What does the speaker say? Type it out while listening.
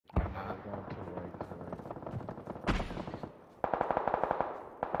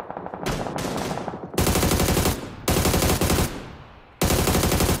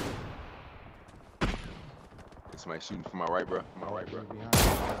Somebody shooting from my right, bro. From my right, bro.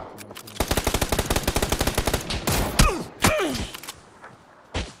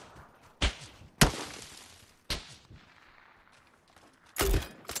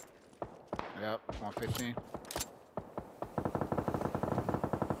 Yep, 115.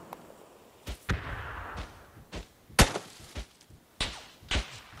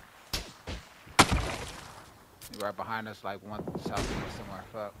 He's right behind us, like one southeast somewhere.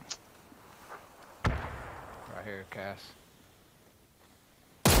 Fuck. Right here, Cass.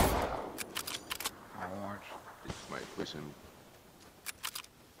 On orange. Somebody pushing me.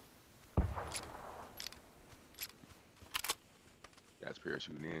 Guys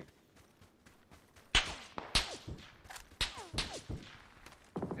parachuting in.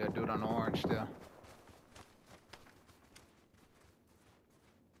 Yeah, dude on the orange still.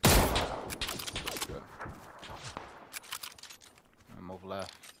 Good. Move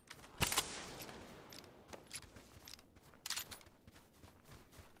left.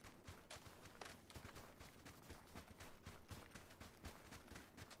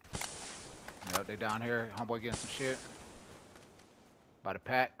 Yep, they down here. Homeboy getting some shit. By the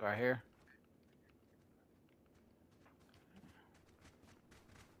pack, right here.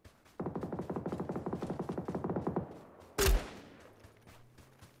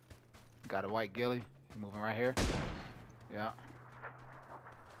 Got a white ghillie. Moving right here. Yeah.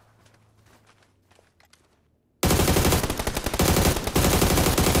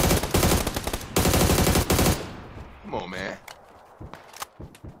 Come on, man.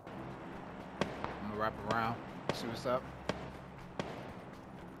 I'm gonna wrap around. See what's up.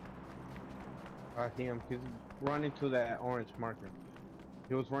 I see him. He's running to that orange marker.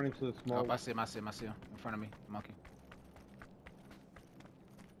 He was running to the smoke. Oh, I see him. I see him. I see him in front of me. Monkey.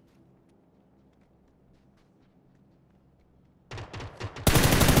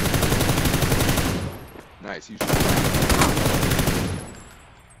 Nice. You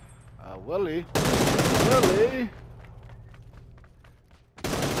Willie. Willie. In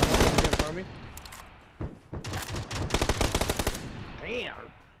front of me. Damn.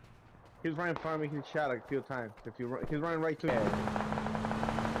 He was running in front of me. He shot like a few times. He's running right to me. Yeah,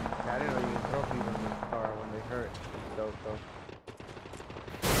 I didn't know you can throw people in the car when they hurt. So.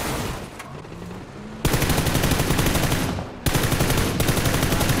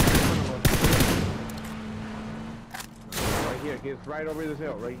 Right here. He's right over this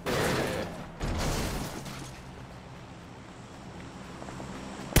hill. Right there.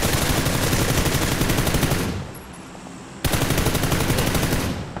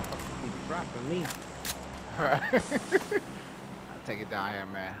 He's dropping me. Alright. I'll take it down here,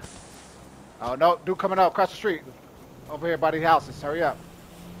 man. Oh, no. Dude coming up across the street. Over here by these houses. Hurry up.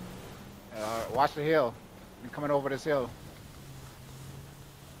 Watch the hill. He's coming over this hill.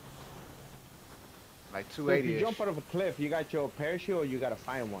 Like 280. So if you jump out of a cliff, you got your parachute or you gotta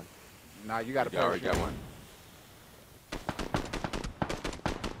find one? Nah, you got a already parachute. got one.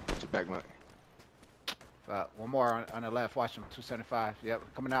 Get your back line. One more on the left. Watch him. 275. Yep,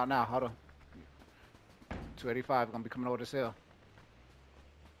 coming out now. Hold on. 285. Gonna be coming over this hill.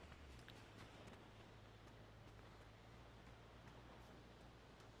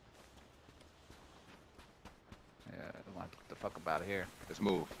 Yeah, I want to get the fuck up out of here. Let's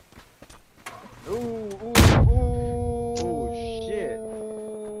move. Ooh, ooh, ooh. Oh shit.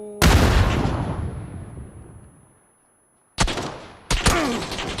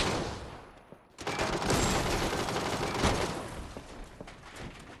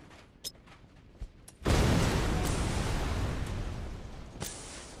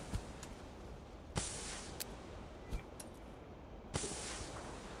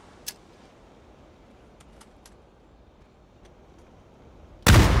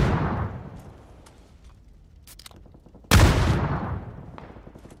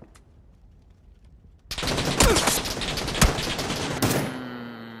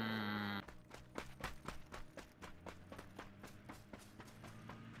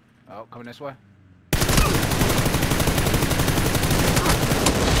 Oh, coming this way.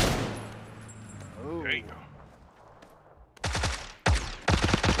 Ooh. There you go.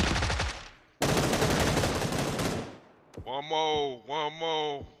 One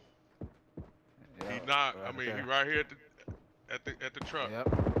more. Yeah, He not. right I mean, there. he right here at the truck. Yep.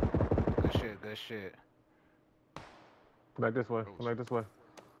 Good shit. Good shit. Come back this way. Come back this way.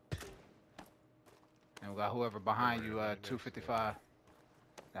 And we got whoever behind you, 255.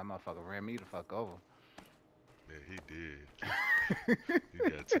 That motherfucker ran me the fuck over. Yeah, he did. You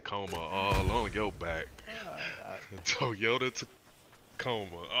got Tacoma all on your back. Toyota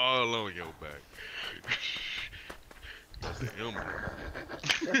Tacoma all on your back. Got the emblem.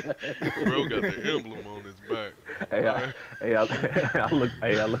 Bro got the emblem on his back. Hey, Alright.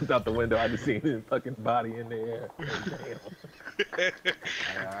 I looked out the window. I just seen his fucking body in the air. Damn.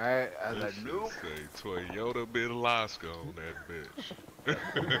 Alright, I was This like, shit nope. say Toyota Alaska on that bitch.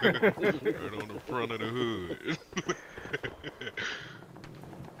 Right on the front of the hood.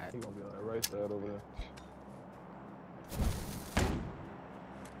 He gonna be on that right side over there.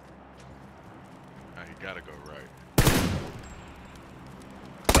 Now he gotta go right.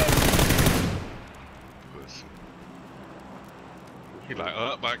 Pussy. He like,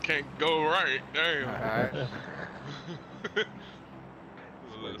 up, I can't go right. Damn. Alright.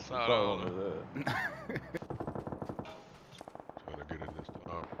 Let's Salt out on of his head. Trying to get in this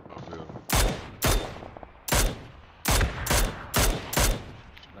our building.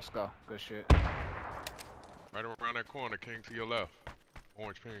 Let's go. Good shit. Right around that corner, King, to your left.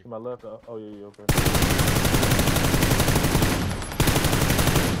 Orange pink. To my left. Oh yeah, okay.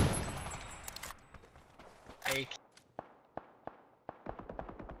 Hey,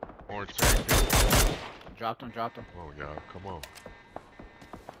 Orange pink. Dropped him, dropped him. Come on, y'all. Come on.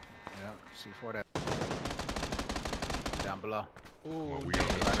 Yeah, C4 that. Down below. Come on, ooh, we on this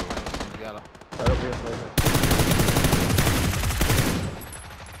Right too. in the yellow. Right up here, right here.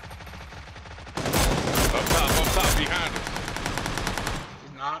 Up top, behind us.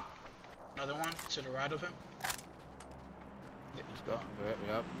 he's not. Another one to the right of him. Let's go. Yep,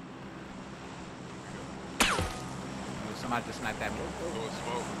 yep. Somebody just sniped at me. Go and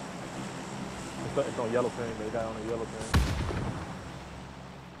smoke. It's on yellow pin. They got on a yellow pin.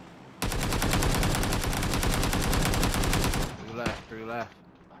 Three left.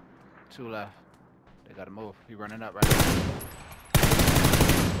 Two left. They gotta move. He running up right now.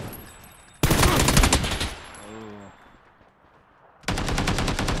 Ooh.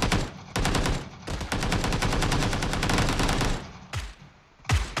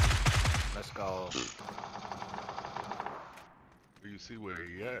 Let's go. Do you see where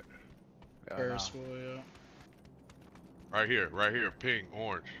he at? Yeah, First no. boy, Right here, pink,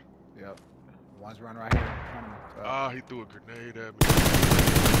 orange. Yep. One's running right here in front of me. Ah, he threw a grenade at me.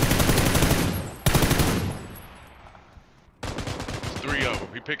 There's 3 of them.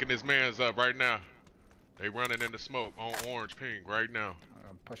 He picking his mans up right now. They running in the smoke on orange, pink right now.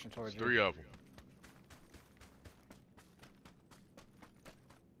 I'm pushing towards There's 3 you. of them.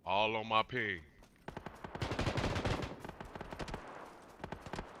 All on my ping.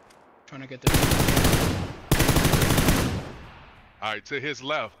 trying to get the. Alright, to his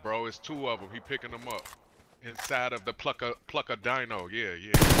left, bro. It's 2 of them. He picking them up. Inside of the pluck a dino. Yeah.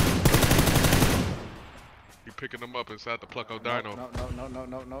 He picking them up inside the pluck a dino.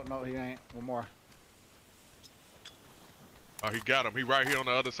 No, he ain't. One more. Oh, he got him. He right here on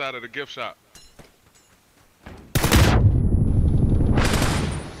the other side of the gift shop.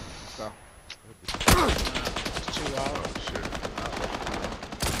 Let's go. It's 2 out. Oh, shit.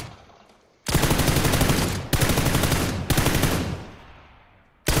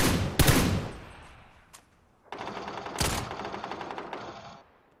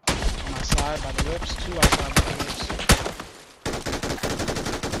 On my side by the whips. 2 outside by the whips.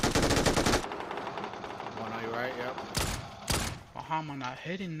 One on your right, yep. Well, how am I not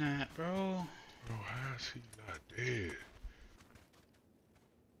hitting that, bro? Bro, how is he not dead?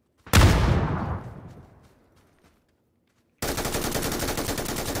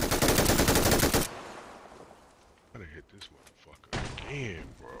 Gotta hit this motherfucker again,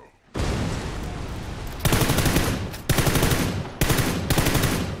 bro.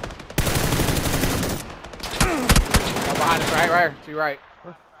 Oh, behind us, right here. To your right.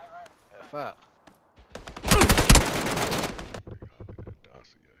 Fuck.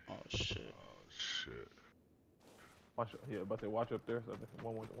 Oh shit. Oh shit. Watch, yeah, but they watch up there. So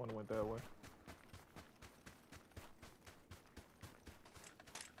one went that way.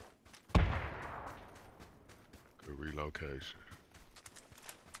 Good relocation.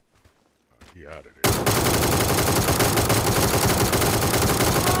 He out of there.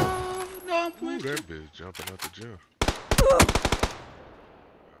 No, I'm Ooh, playing. that bitch jumping out the gym.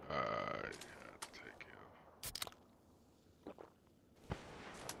 Take him.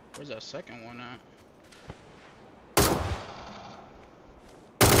 Where's that second one at?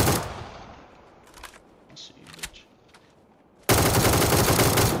 I see you, bitch.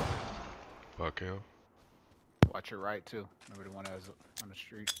 Fuck him. Watch your right, too. Remember the one that was on the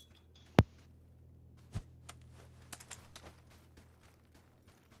street.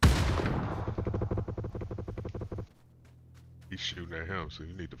 He's shooting at him, so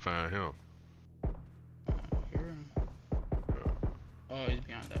you need to find him. Hear him. Oh, he's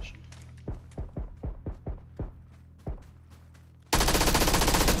behind that shit.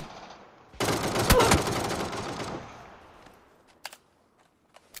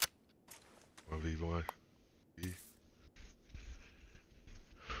 V1. E.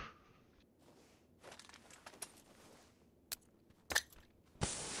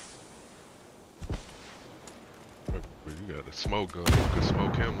 But you got a smoke gun. You can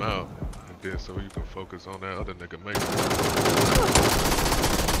smoke him out, and then so you can focus on that other nigga making.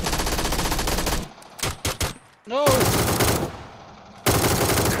 No!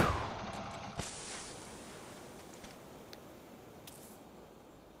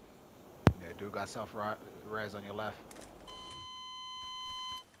 Yeah, dude got self-res on your left.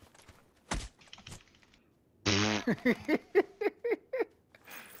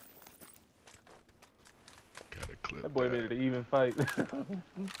 Gotta clip That boy made it an even fight. Keep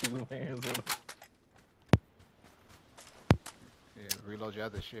his hands on him. Yeah, reload your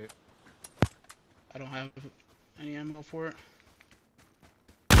other shit. I don't have any ammo for it.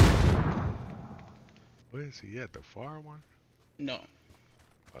 Where is he at? The far one? No.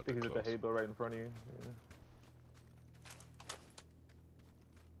 I think he's at the hay bale right in front of you. Yeah.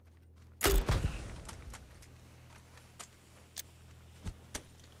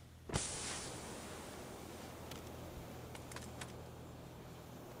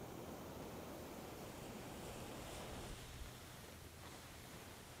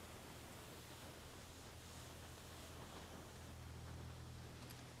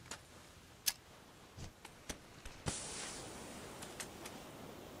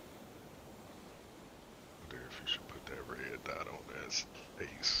 You should put that red dot on as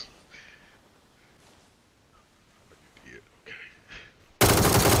ace. Yeah, okay.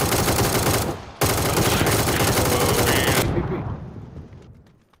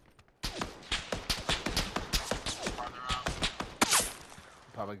 Farther out.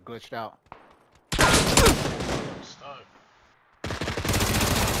 Probably glitched out. Stuck.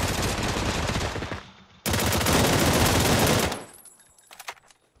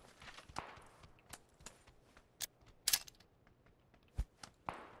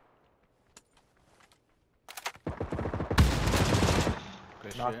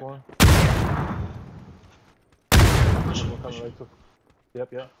 Good Knock shit. one. Push One it, push coming it. right to.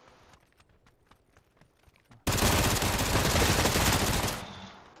 Yep, yep.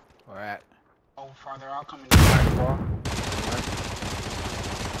 Where at? Oh, farther out coming down. Behind the wall.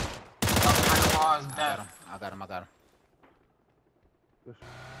 Behind the wall is I got dead. him. I got him. I got him. Good shit.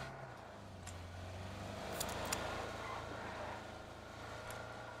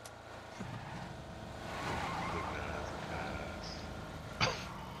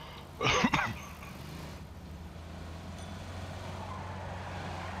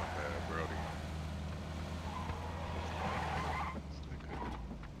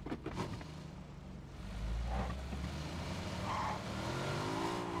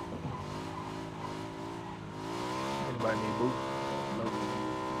 Anybody need boots? No.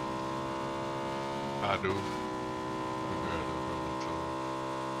 I do.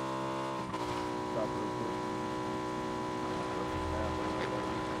 Stop real quick.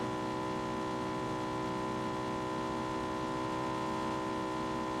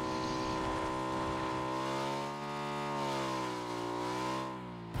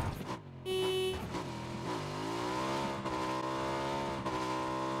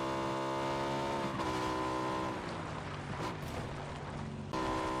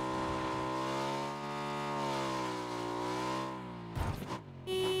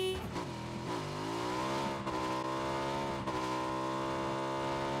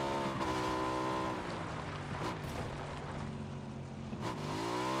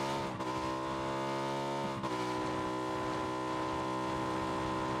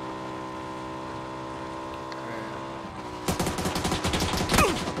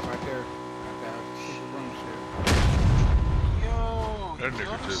 Right there. Got that super room shit. Yo, That you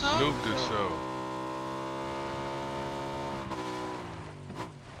killed nigga just himself? nuked himself.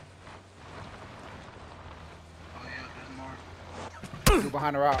 Oh yeah, there's more. Dude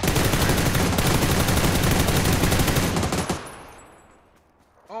behind the rock.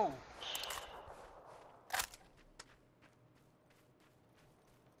 Oh,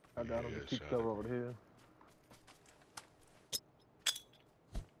 I got him. Yeah, Just keep shot cover it. over here.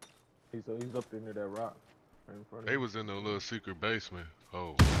 He's up there near that rock. Right in front of They you. was in the little secret basement.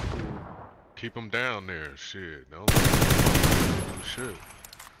 Oh, Yeah. keep them down there. Shit, don't let them do shit.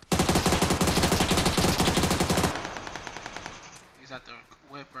 he's at the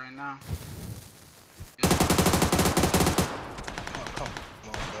whip right now. Come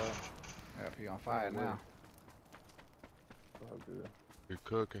on, bro. Yep, he on fire now. All good. You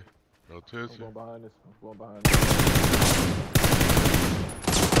cooking? I'm Rotisserie? going behind this. I'm going behind this.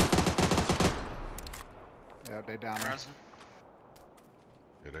 Yep, they down there. Pressing.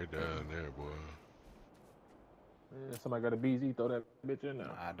 Yeah, they down there, boy. Yeah, somebody got a BZ, throw that bitch in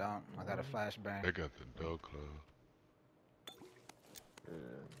there. I don't. I got a flashbang. They got the dog club. Yeah,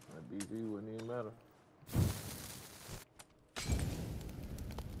 that BZ wouldn't even matter.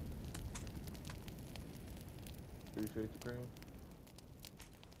 Appreciate you, Cream.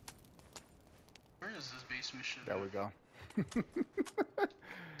 Where is this basement shit? There we go.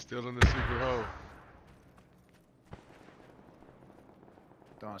 Still in the secret hole.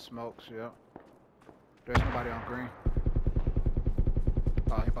 Throwing smokes, yep. There's nobody on green.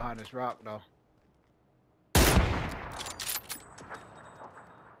 Oh, he behind this rock though.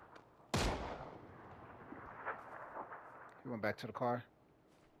 He went back to the car.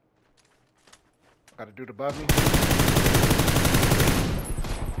 Got a dude above me.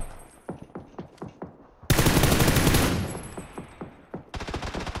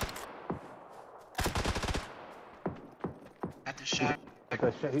 At the shack.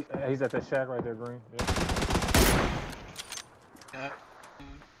 He's at that shack right there, Green. Yeah. Yep.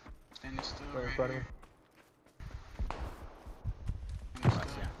 Standing still Right in right front of here. I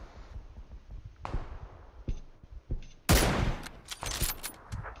see him.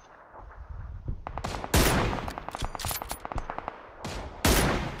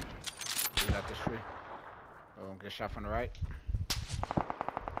 He's at this tree. Oh, get shot from the right.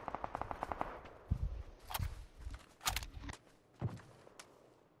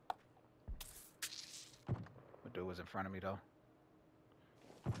 The dude was in front of me though.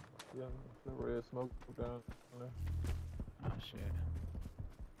 Yeah, the red smoke down there. Oh shit.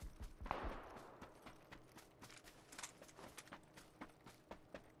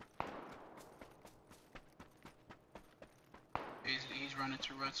 He's running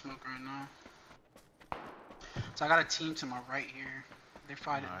to red smoke right now. So I got a team to my right here. They're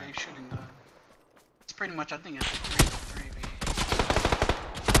fighting. Alright. They're shooting the. It's pretty much. I think it's a 3v3.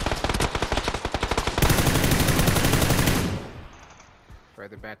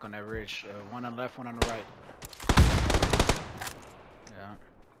 Further back on that ridge. One on the left, one on the right. Yeah.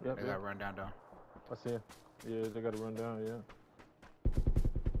 Yep, They yep. got run down though. I see him. Yeah, they got to run down, yeah.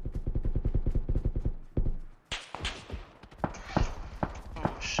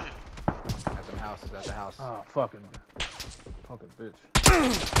 Oh shit. At the house, at the house. Oh, fucking bitch.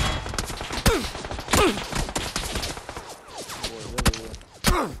 Boy, really,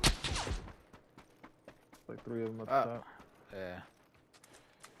 like 3 of them at the top. Yeah.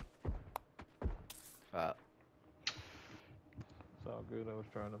 Fuck. It's all good. I was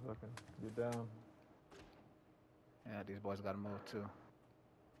trying to fucking get down. Yeah, these boys gotta move too.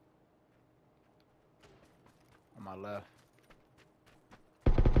 On my left.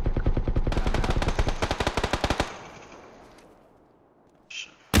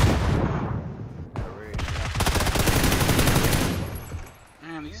 Shit. That ridge.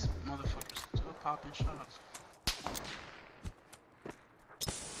 Man, these motherfuckers still popping shots.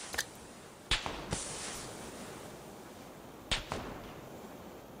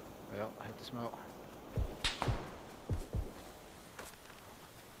 Well, I hit the smoke.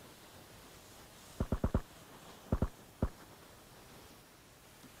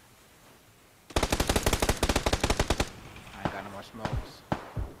 I ain't got no more smokes.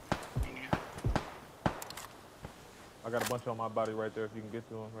 I got a bunch on my body right there if you can get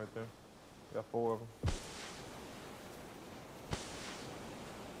to them right there. Got 4 of them.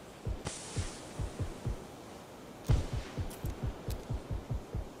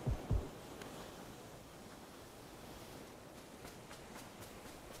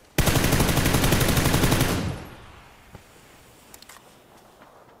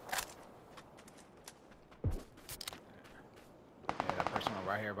 Yeah, that person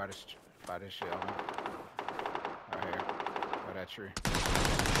right here by this shit. Right here. By that tree.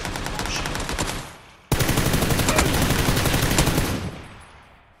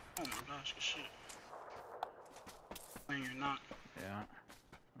 Oh my gosh, good shit. Man, you're not. Yeah.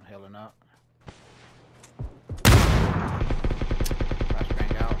 I'm healing up.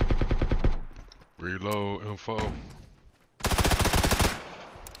 Flashbang out. Reload info.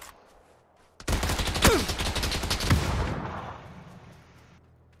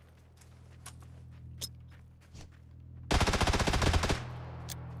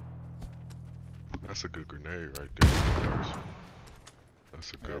 That's a good grenade right there.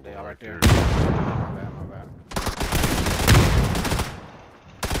 That's a good They one all right there. My bad, my bad.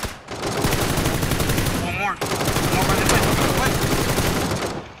 One more. One more. Run away.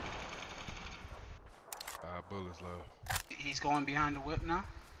 5 bullets left. He's going behind the whip now.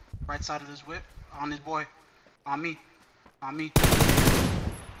 Right side of this whip. On his boy. On me. On me.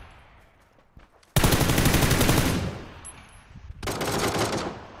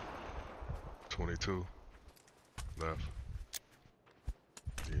 two. Left.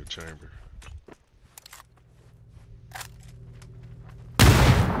 In your chamber.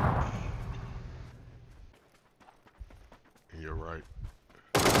 And you're right.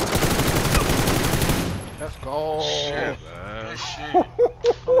 Let's go. Shit, man. Good shit.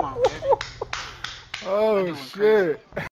 Come on, baby. Oh That dude went crazy. shit.